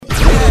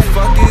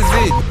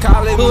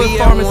hood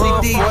pharmacy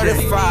DJ.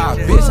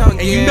 Bitch, I'm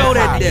and you know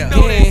that there.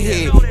 Getting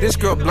hit. This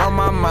girl blow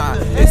my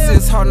mind. It's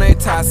this whole name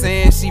Ty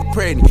saying she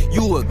pregnant.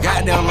 You a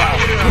goddamn lie.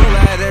 You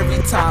lied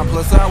every time.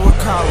 Plus I would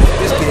call it.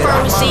 This get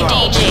out my Pharmacy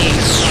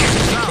DJs.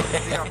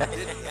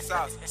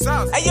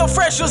 Hey yo,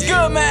 Fresh, what's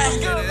good, man?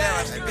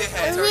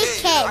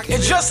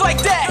 And just like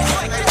that,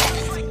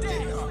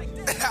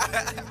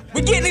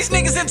 we getting these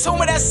niggas in tune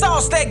with that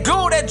sauce, that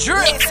glue, that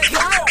drip.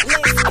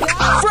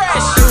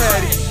 Fresh.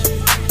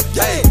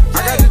 Yeah,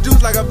 I got the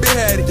juice like a big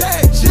heady.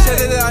 She said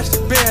that I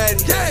should been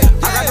heady.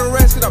 I got the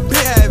rest cause I been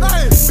heavy.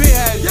 Been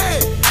heavy.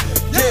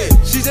 Yeah,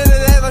 she said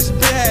that I should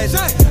been heady.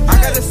 I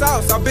got the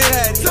sauce, I been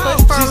heady.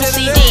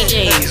 Pharmacy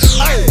DJs.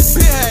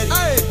 Been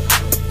heady.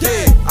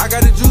 Yeah, I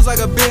got the juice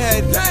like a big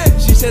heady.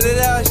 She said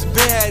that I should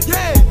been heady.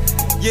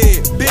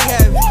 Yeah, big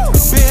heavy.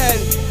 Been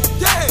heady.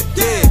 Yeah,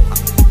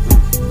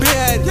 been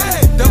heady.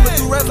 Double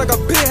two rest like a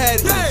big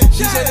heady.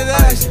 She said that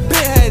I should been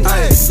heady.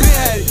 Been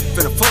heady.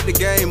 Finna fuck the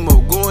game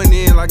up, going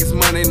in like it's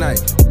Monday night.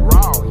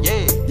 Raw,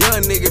 yeah.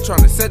 Young nigga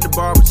tryna set the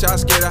bar, but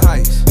y'all scared of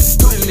heights.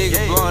 Two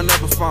niggas blowing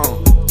up a phone.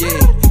 Yeah,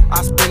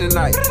 I spend the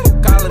night.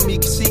 Calling me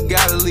cause she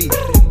gotta leave.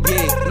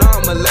 Yeah, no,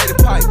 I'm a lady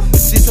pipe.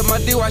 She took my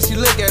D while she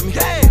look at me.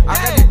 I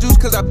got the juice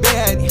cause I been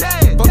had it.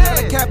 Fuck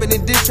out the cabin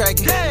and diss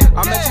tracking.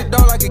 I'm at your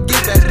door like a get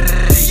back.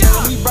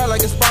 Yellow me bright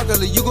like a sparkler.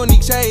 You gon'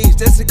 need change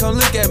just to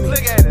come look at me.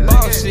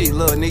 Ball shit,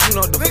 little nigga, you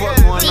know what the fuck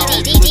going on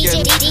when you look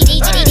at me.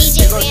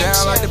 They go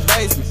down like the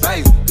basement.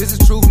 This is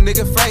true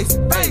nigga face.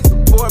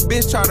 Poor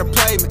bitch try to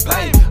play me.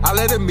 I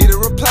let her meet a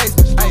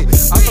replacement. I'm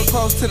so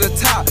close to the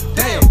top.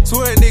 Damn,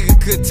 swear a nigga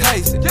could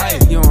taste it.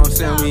 You know what I'm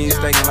saying? We ain't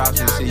thinking about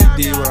this shit. You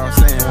did what I'm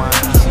saying? Why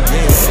I'm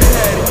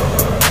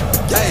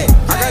yeah,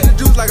 I got the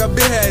juice like a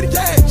big heady.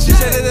 She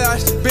said that I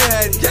should been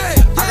heady.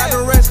 I got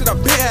the rest cause I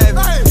been heavy.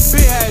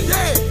 Been heady.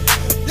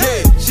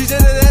 Yeah, she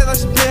said that I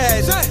should been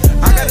heady.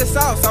 I got the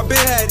sauce, I been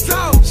heady.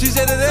 She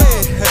said that been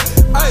heady.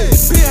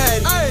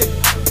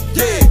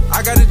 Yeah,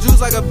 I got the juice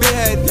like a big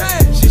heady.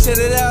 She said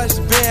that I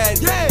should been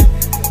heady.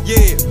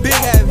 Yeah, big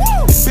heavy.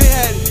 Big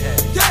heady.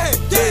 Yeah,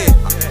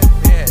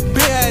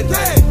 big heady.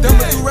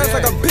 Double two rest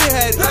like a big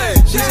heady.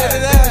 She said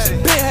that I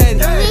should been heady.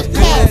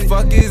 What the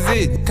fuck is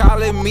it?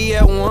 Calling me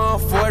at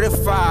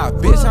 1:45.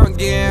 Bitch, I'm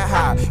getting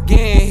high,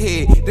 getting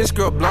hit. This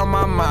girl blow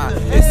my mind.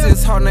 It's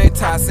this whole name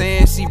Ty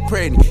saying she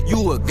pregnant.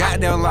 You a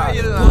goddamn lie.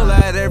 Pull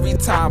out every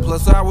time.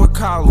 Plus I would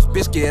call us.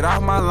 Bitch, get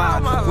off my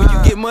line. When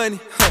you get money,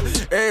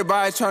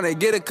 everybody tryna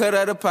get a cut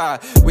of the pie.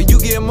 When you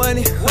get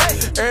money,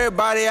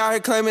 everybody out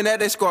here claiming that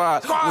they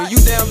squad. When you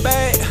damn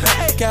bad,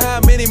 count how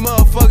many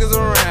motherfuckers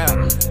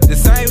around. The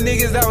same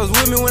niggas that was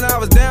with me when I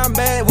was down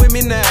bad with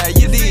me now.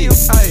 You did.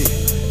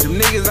 Them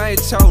niggas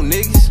ain't cho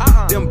niggas.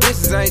 Them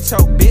bitches ain't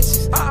cho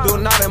bitches.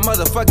 Doing all that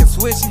motherfucking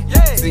switching.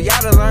 See, y'all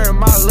done learned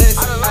my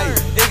lesson.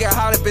 It got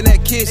hot up in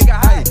that kitchen.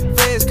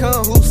 Feds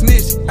come, who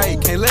snitching?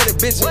 Can't let a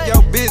bitch in your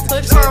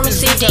business.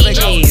 Pharmacy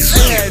DJs.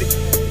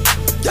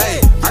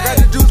 I got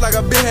the juice like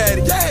a been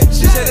heady.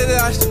 She said that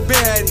I should been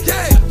heady.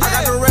 I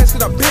got the rest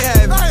cause I been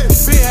heavy.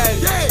 Been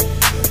heady.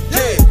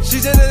 Yeah, she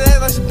said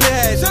that I should been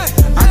heady.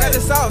 I got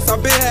the sauce, I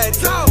been heady.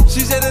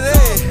 She said that been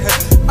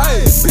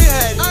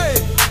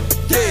heady.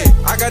 Yeah,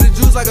 I got the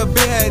juice like a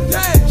big heady.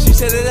 She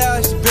said that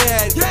I should